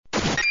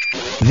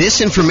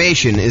This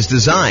information is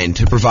designed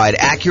to provide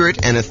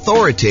accurate and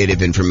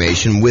authoritative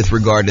information with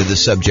regard to the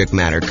subject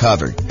matter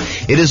covered.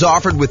 It is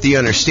offered with the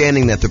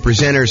understanding that the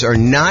presenters are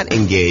not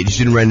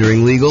engaged in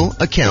rendering legal,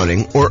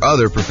 accounting, or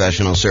other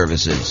professional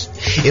services.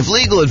 If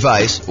legal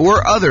advice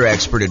or other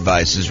expert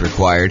advice is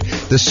required,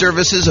 the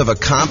services of a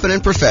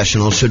competent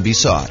professional should be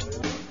sought.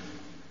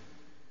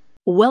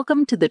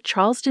 Welcome to the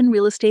Charleston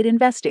Real Estate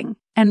Investing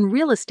and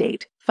Real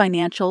Estate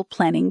Financial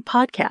Planning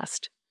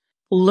Podcast.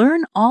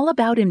 Learn all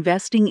about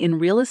investing in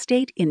real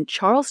estate in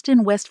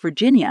Charleston, West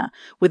Virginia,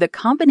 with a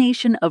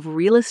combination of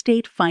real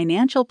estate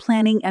financial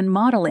planning and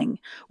modeling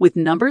with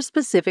numbers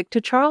specific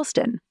to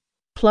Charleston,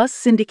 plus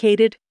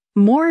syndicated,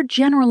 more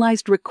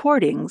generalized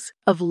recordings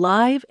of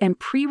live and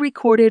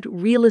pre-recorded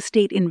real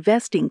estate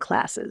investing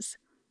classes,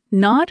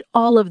 not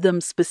all of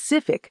them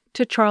specific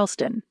to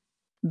Charleston.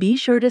 Be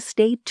sure to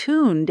stay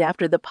tuned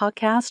after the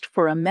podcast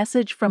for a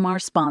message from our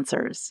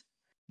sponsors.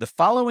 The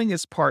following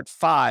is part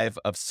 5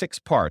 of 6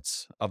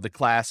 parts of the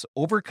class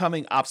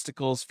Overcoming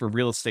Obstacles for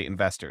Real Estate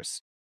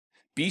Investors.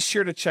 Be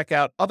sure to check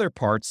out other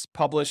parts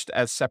published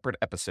as separate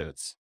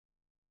episodes.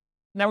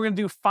 Now we're going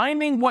to do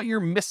finding what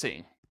you're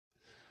missing.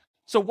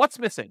 So what's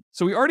missing?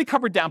 So we already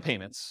covered down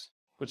payments,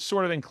 which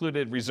sort of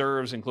included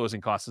reserves and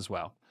closing costs as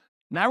well.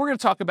 Now we're going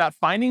to talk about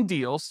finding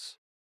deals,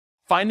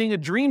 finding a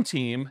dream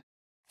team,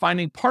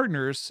 finding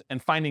partners,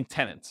 and finding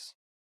tenants.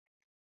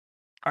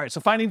 All right, so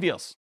finding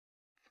deals.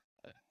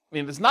 I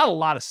mean, there's not a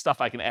lot of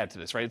stuff I can add to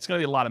this, right? It's going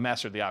to be a lot of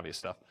master the obvious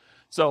stuff.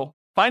 So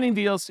finding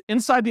deals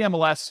inside the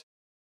MLS,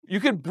 you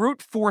can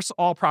brute force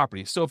all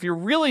properties. So if you're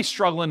really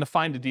struggling to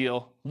find a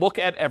deal, look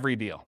at every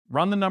deal.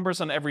 Run the numbers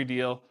on every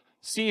deal.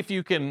 See if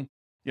you can,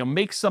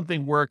 make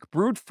something work.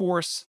 Brute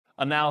force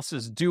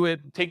analysis, do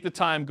it. Take the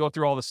time, go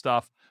through all the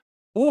stuff.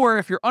 Or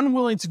if you're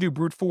unwilling to do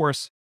brute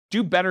force,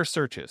 do better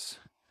searches.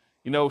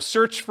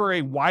 Search for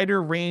a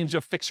wider range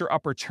of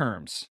fixer-upper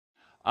terms.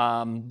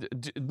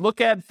 Look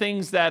at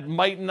things that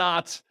might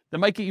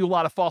get you a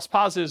lot of false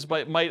positives,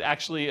 but might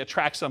actually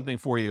attract something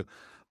for you.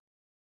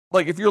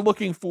 Like if you're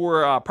looking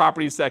for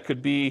properties that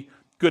could be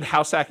good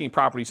house hacking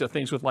properties, so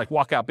things with like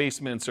walkout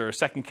basements or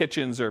second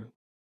kitchens or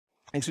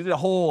things. We did a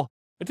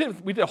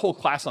whole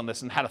class on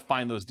this and how to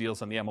find those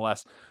deals on the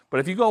MLS. But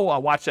if you go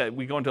watch that,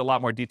 we go into a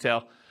lot more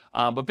detail.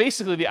 But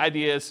basically the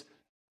idea is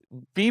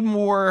be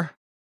more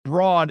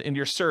broad in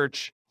your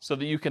search so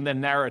that you can then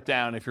narrow it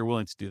down if you're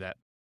willing to do that.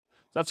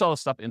 That's all the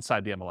stuff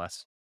inside the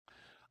MLS.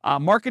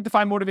 Market to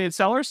find motivated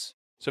sellers.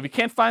 So if you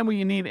can't find what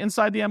you need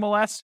inside the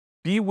MLS,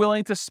 be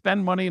willing to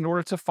spend money in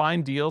order to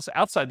find deals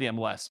outside the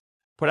MLS.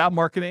 Put out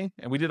marketing,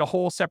 and we did a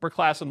whole separate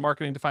class on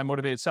marketing to find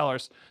motivated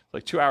sellers,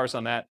 like 2 hours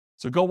on that.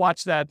 So go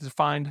watch that to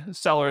find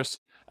sellers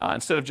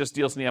instead of just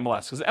deals in the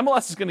MLS. Because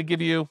MLS is going to give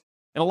you,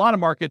 in a lot of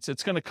markets,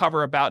 it's going to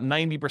cover about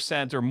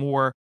 90% or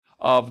more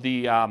of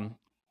the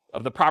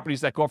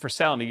properties that go up for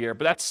sale in a year.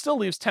 But that still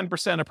leaves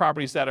 10% of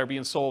properties that are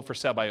being sold for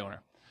sale by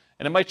owner.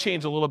 And it might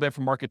change a little bit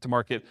from market to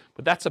market,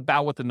 but that's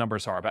about what the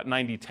numbers are, about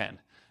 90-10.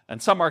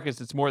 And some markets,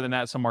 it's more than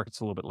that. Some markets,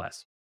 a little bit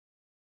less.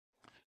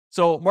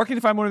 So marketing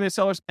to find motivated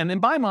sellers. And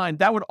in my mind,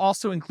 that would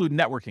also include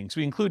networking.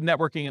 So we include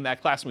networking in that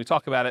class when we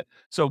talk about it.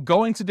 So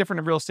going to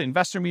different real estate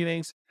investor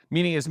meetings,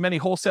 meeting as many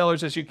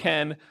wholesalers as you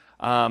can,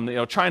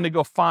 trying to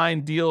go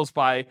find deals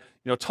by,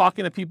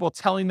 talking to people,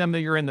 telling them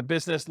that you're in the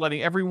business,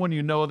 letting everyone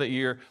that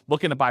you're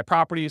looking to buy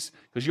properties,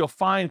 because you'll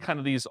find kind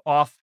of these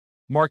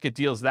off-market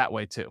deals that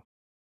way too.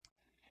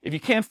 If you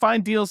can't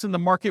find deals in the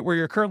market where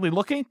you're currently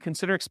looking,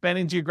 consider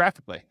expanding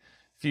geographically.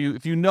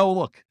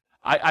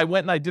 I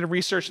went and I did a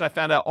research and I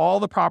found out all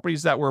the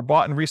properties that were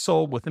bought and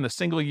resold within a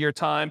single year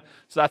time.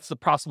 So that's the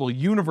possible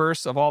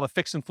universe of all the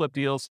fix and flip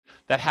deals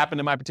that happened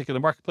in my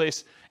particular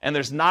marketplace. And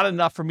there's not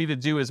enough for me to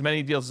do as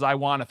many deals as I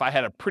want if I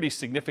had a pretty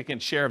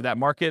significant share of that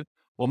market.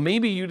 Well,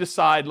 maybe you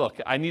decide, look,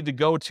 I need to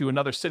go to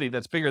another city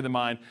that's bigger than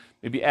mine,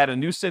 maybe add a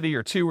new city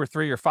or 2 or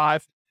 3 or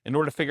 5 in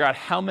order to figure out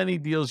how many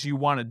deals you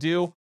want to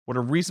do, what a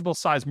reasonable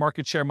size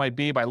market share might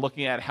be by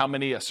looking at how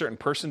many a certain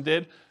person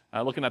did,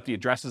 looking at the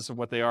addresses of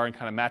what they are and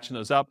kind of matching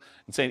those up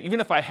and saying,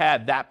 even if I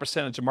had that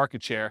percentage of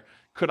market share,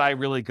 could I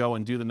really go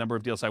and do the number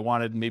of deals I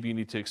wanted? Maybe you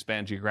need to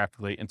expand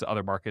geographically into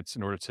other markets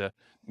in order to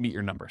meet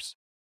your numbers.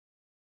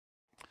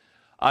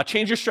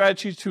 Change your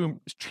strategy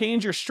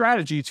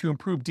to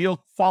improve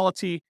deal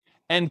quality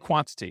and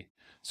quantity.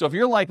 So if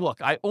you're like,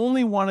 look, I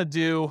only want to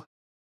do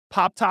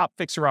top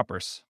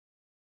fixer-uppers,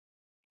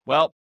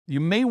 well, you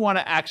may want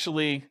to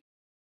actually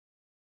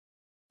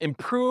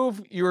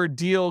improve your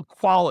deal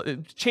quality,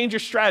 change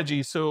your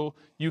strategy so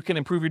you can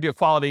improve your deal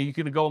quality. You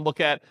can go and look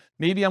at,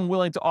 maybe I'm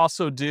willing to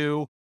also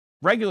do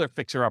regular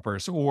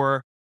fixer-uppers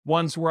or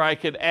ones where I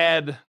could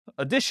add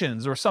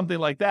additions or something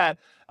like that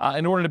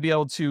in order to be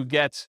able to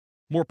get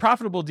more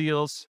profitable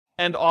deals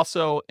and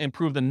also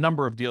improve the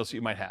number of deals that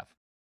you might have.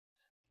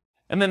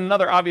 And then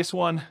another obvious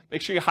one,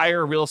 make sure you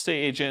hire a real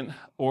estate agent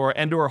or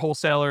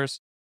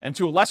wholesalers, and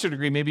to a lesser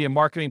degree, maybe a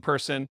marketing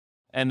person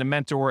and a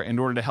mentor in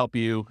order to help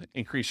you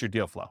increase your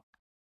deal flow.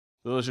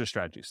 So those are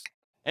strategies.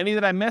 Any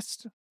that I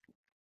missed? Does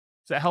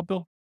that help,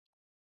 Bill?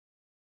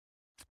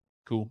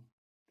 Cool.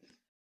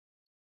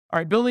 All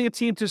right, building a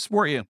team to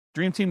support you,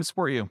 dream team to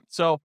support you.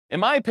 So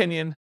in my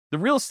opinion, the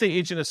real estate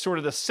agent is sort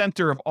of the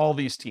center of all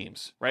these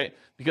teams, right?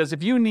 Because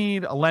if you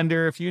need a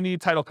lender, if you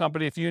need title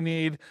company, if you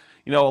need,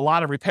 a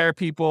lot of repair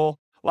people,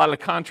 a lot of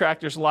the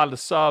contractors, a lot of the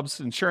subs,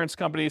 insurance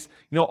companies,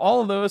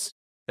 all of those,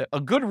 a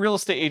good real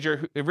estate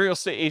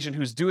agent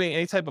who's doing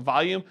any type of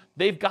volume,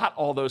 they've got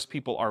all those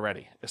people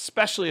already,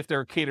 especially if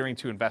they're catering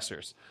to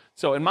investors.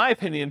 So in my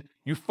opinion,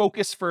 you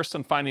focus first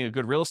on finding a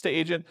good real estate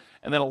agent,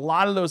 and then a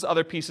lot of those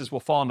other pieces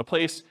will fall into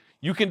place.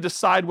 You can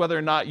decide whether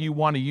or not you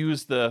want to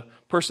use the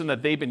person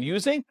that they've been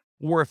using,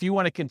 or if you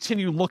want to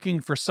continue looking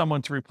for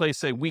someone to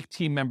replace a weak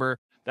team member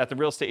that the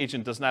real estate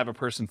agent doesn't have a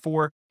person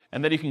for.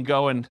 And then you can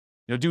go and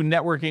do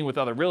networking with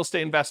other real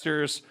estate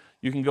investors.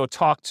 You can go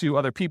talk to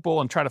other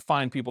people and try to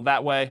find people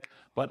that way.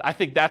 But I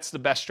think that's the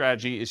best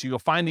strategy, is you go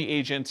find the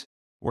agent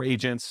or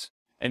agents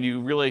and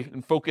you really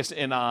focus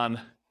in on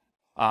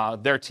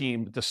their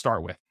team to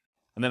start with.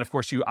 And then, of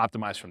course, you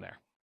optimize from there.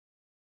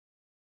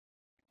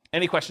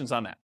 Any questions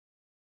on that?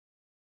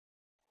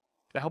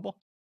 Is that helpful?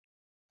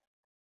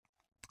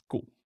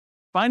 Cool.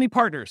 Finding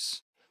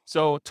partners.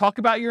 So talk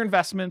about your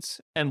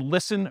investments and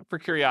listen for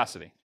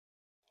curiosity.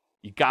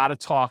 You got to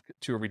talk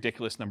to a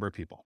ridiculous number of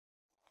people.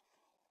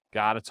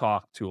 Got to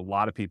talk to a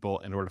lot of people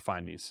in order to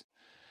find these.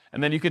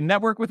 And then you can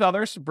network with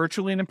others,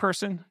 virtually and in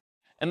person.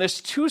 And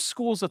there's two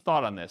schools of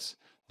thought on this.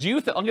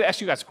 I'm going to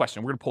ask you guys a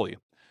question. We're going to poll you.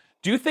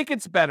 Do you think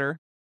it's better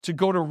to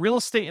go to real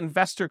estate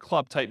investor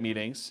club type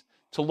meetings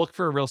to look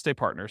for real estate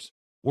partners?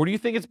 Or do you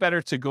think it's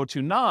better to go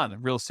to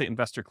non-real estate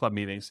investor club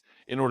meetings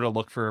in order to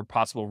look for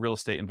possible real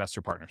estate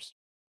investor partners?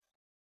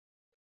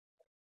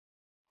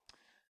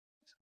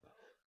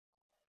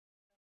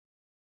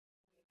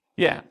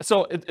 Yeah,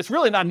 so it's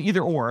really not an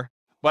either or,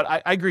 but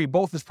I agree,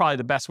 both is probably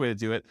the best way to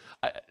do it.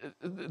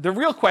 The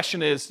real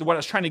question is, what I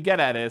was trying to get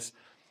at is,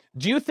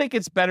 do you think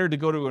it's better to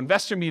go to an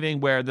investor meeting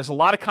where there's a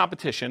lot of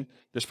competition,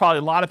 there's probably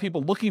a lot of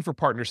people looking for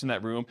partners in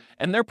that room,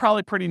 and they're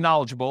probably pretty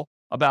knowledgeable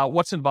about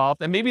what's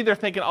involved, and maybe they're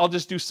thinking, I'll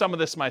just do some of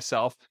this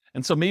myself,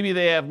 and so maybe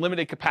they have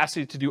limited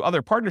capacity to do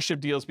other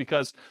partnership deals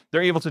because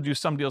they're able to do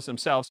some deals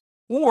themselves?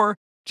 Or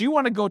do you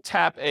want to go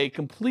tap a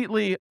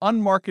completely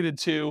unmarketed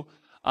to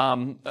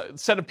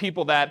set of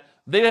people that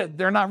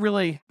they're not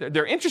really,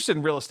 they're interested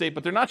in real estate,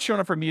 but they're not showing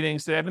up for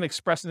meetings, they haven't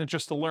expressed an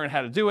interest to learn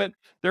how to do it,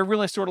 they're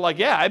really sort of like,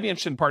 yeah, I'd be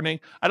interested in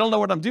partnering, I don't know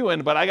what I'm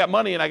doing, but I got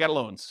money and I got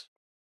loans.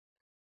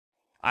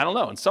 I don't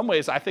know, in some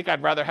ways, I think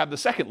I'd rather have the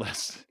second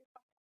list.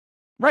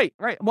 Right.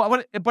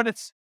 Well, but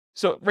it's,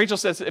 so Rachel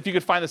says, if you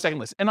could find the second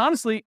list. And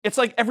honestly, it's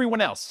like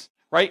everyone else,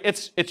 right?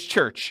 It's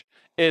church.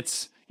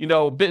 It's,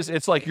 business.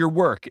 It's like your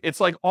work. It's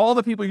like all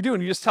the people you're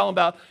doing. You just tell them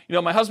about,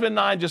 my husband and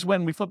I just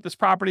went and we flipped this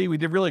property. We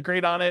did really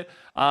great on it.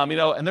 And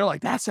they're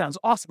like, that sounds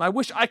awesome. I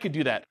wish I could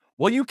do that.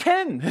 Well, you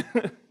can,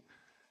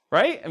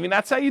 right? I mean,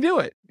 that's how you do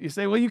it. You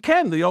say, well, you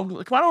can.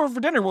 Come on over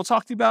for dinner. We'll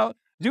talk to you about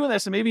doing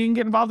this and maybe you can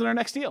get involved in our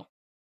next deal.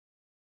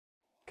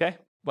 Okay.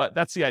 But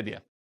that's the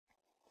idea.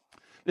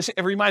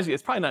 It reminds me,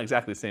 it's probably not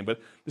exactly the same, but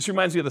this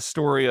reminds me of the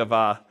story of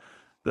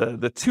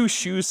the two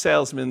shoe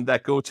salesmen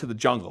that go to the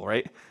jungle,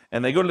 right?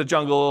 And they go to the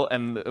jungle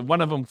and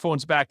one of them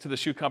phones back to the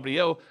shoe company,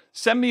 yo,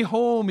 send me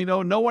home,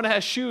 no one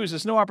has shoes,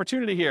 there's no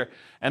opportunity here.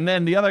 And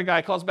then the other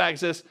guy calls back and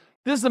says,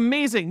 this is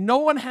amazing, no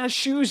one has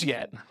shoes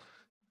yet,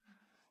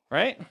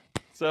 right?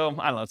 So,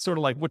 I don't know, it's sort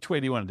of like, which way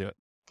do you want to do it?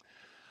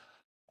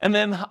 And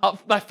then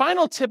my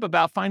final tip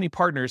about finding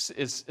partners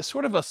is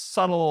sort of a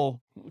subtle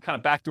kind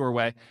of backdoor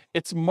way.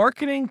 It's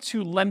marketing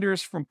to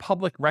lenders from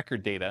public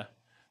record data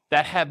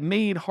that have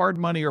made hard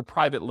money or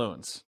private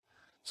loans.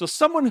 So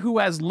someone who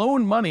has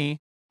loaned money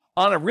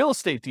on a real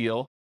estate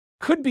deal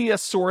could be a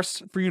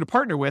source for you to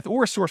partner with,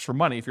 or a source for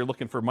money if you're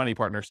looking for money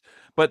partners.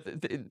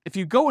 But if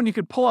you go and you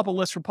could pull up a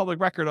list from public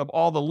record of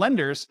all the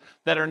lenders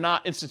that are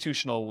not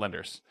institutional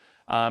lenders.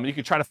 You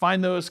could try to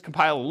find those,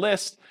 compile a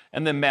list,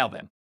 and then mail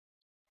them.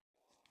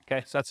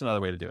 Okay, so that's another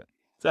way to do it.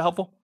 Is that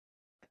helpful?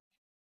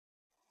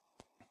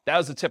 That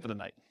was the tip of the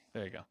night.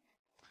 There you go.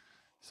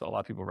 So a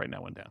lot of people writing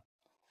that one down.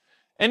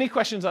 Any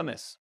questions on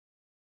this?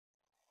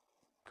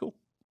 Cool.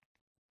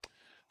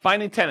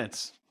 Finding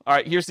tenants. All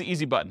right, here's the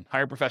easy button.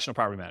 Hire a professional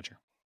property manager.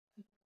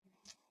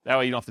 That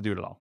way you don't have to do it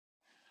at all.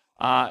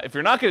 If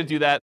you're not going to do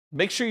that,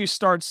 make sure you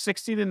start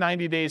 60 to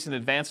 90 days in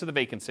advance of the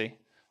vacancy.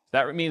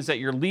 That means that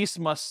your lease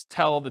must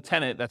tell the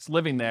tenant that's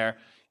living there,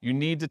 you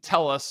need to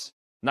tell us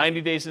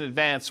 90 days in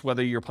advance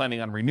whether you're planning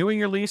on renewing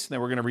your lease, and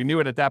then we're going to renew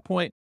it at that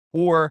point,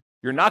 or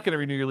you're not going to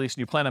renew your lease and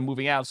you plan on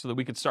moving out so that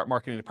we can start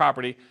marketing the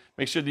property.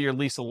 Make sure that your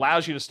lease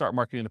allows you to start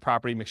marketing the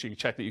property. Make sure you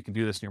check that you can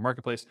do this in your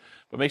marketplace,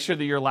 but make sure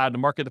that you're allowed to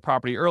market the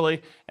property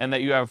early and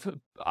that you have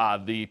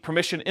the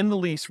permission in the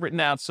lease written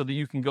out so that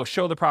you can go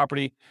show the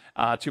property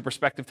to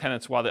prospective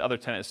tenants while the other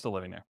tenant is still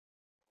living there.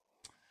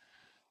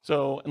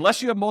 So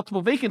unless you have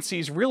multiple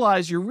vacancies,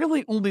 realize you're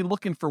really only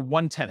looking for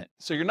one tenant.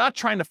 So you're not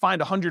trying to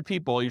find 100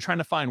 people, you're trying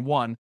to find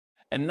one.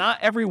 And not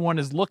everyone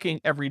is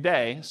looking every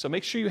day. So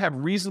make sure you have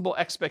reasonable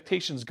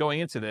expectations going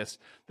into this,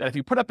 that if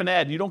you put up an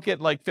ad, you don't get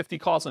like 50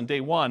 calls on day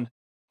one.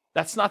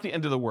 That's not the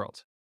end of the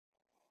world.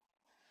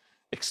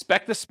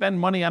 expect to spend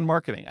money on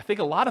marketing. I think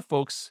a lot of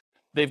folks,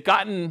 they've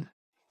got a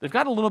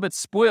little bit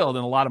spoiled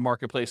in a lot of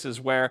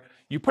marketplaces where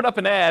you put up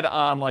an ad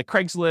on like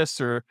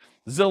Craigslist or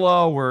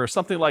Zillow or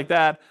something like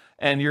that,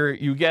 and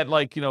you get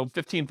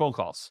 15 phone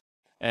calls,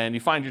 and you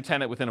find your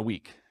tenant within a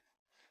week.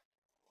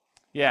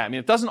 Yeah, I mean,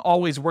 it doesn't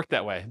always work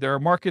that way. There are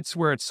markets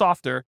where it's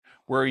softer,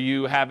 where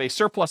you have a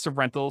surplus of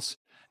rentals,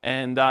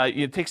 and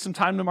it takes some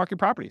time to market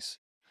properties.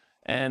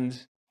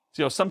 And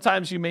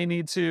sometimes you may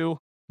need to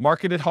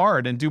market it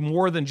hard and do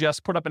more than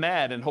just put up an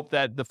ad and hope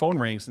that the phone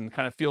rings and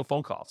kind of field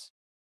phone calls.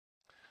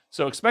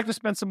 So expect to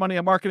spend some money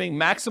on marketing,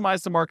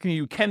 maximize the marketing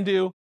you can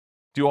do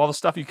all the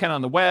stuff you can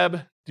on the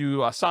web,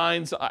 do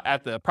signs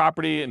at the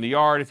property, in the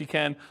yard if you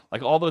can,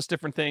 like all those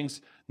different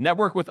things.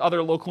 Network with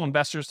other local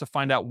investors to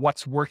find out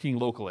what's working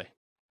locally.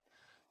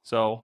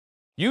 So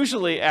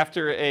usually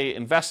after an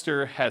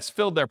investor has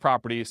filled their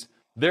properties,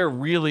 they're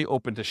really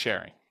open to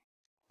sharing.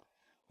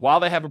 While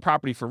they have a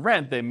property for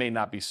rent, they may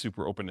not be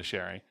super open to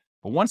sharing.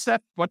 But once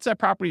that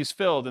property is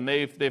filled and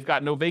they've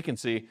got no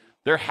vacancy,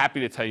 they're happy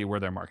to tell you where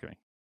they're marketing.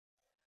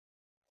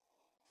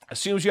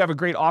 Assumes you have a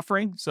great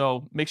offering,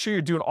 so make sure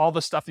you're doing all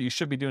the stuff that you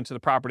should be doing to the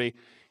property.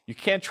 You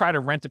can't try to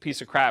rent a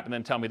piece of crap and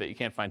then tell me that you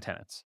can't find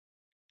tenants.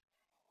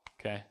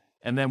 Okay?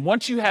 And then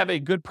once you have a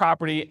good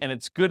property and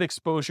it's good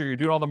exposure, you're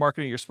doing all the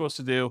marketing you're supposed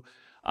to do,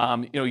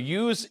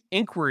 use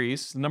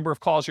inquiries, the number of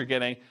calls you're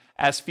getting,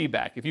 as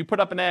feedback. If you put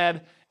up an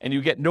ad and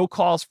you get no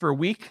calls for a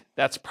week,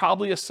 that's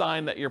probably a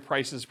sign that your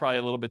price is probably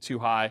a little bit too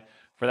high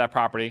for that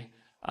property.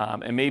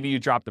 And maybe you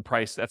drop the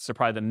price. That's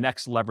probably the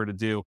next lever to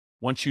do.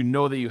 Once you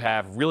know that you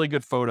have really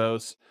good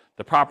photos,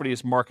 the property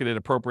is marketed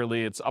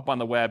appropriately, it's up on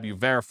the web, you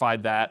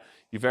verified that,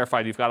 you've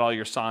got all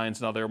your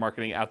signs and other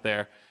marketing out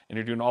there, and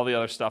you're doing all the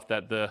other stuff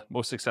that the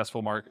most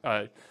successful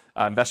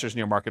investors in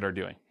your market are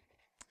doing.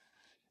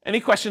 Any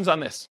questions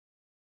on this?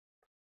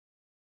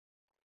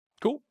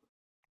 Cool.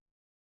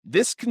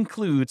 This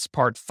concludes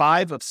part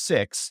 5 of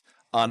 6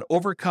 on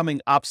overcoming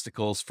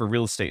obstacles for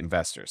real estate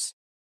investors.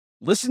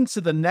 Listen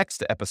to the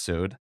next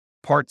episode,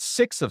 part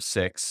 6 of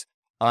 6,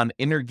 on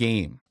inner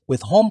game.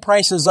 With home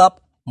prices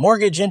up,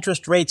 mortgage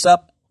interest rates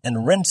up,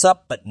 and rents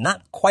up, but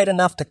not quite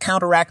enough to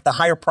counteract the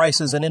higher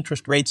prices and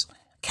interest rates,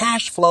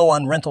 cash flow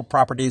on rental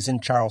properties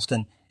in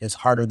Charleston is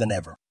harder than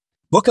ever.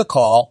 Book a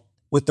call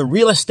with the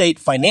Real Estate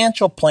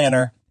Financial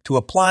Planner to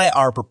apply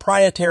our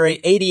proprietary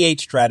 88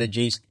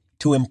 strategies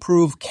to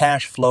improve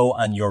cash flow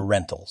on your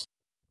rentals.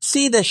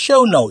 See the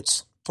show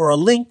notes for a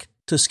link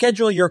to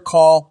schedule your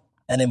call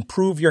and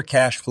improve your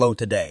cash flow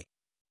today.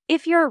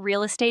 If you're a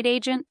real estate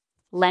agent,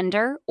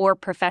 lender, or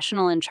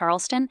professional in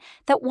Charleston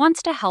that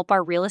wants to help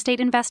our real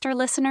estate investor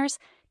listeners,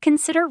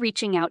 consider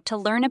reaching out to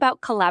learn about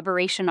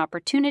collaboration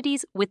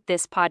opportunities with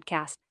this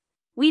podcast.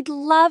 We'd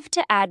love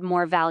to add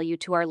more value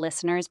to our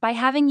listeners by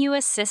having you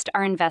assist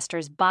our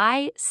investors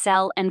buy,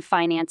 sell, and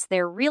finance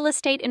their real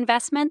estate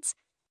investments.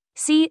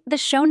 See the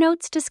show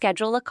notes to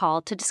schedule a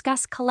call to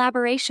discuss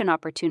collaboration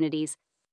opportunities.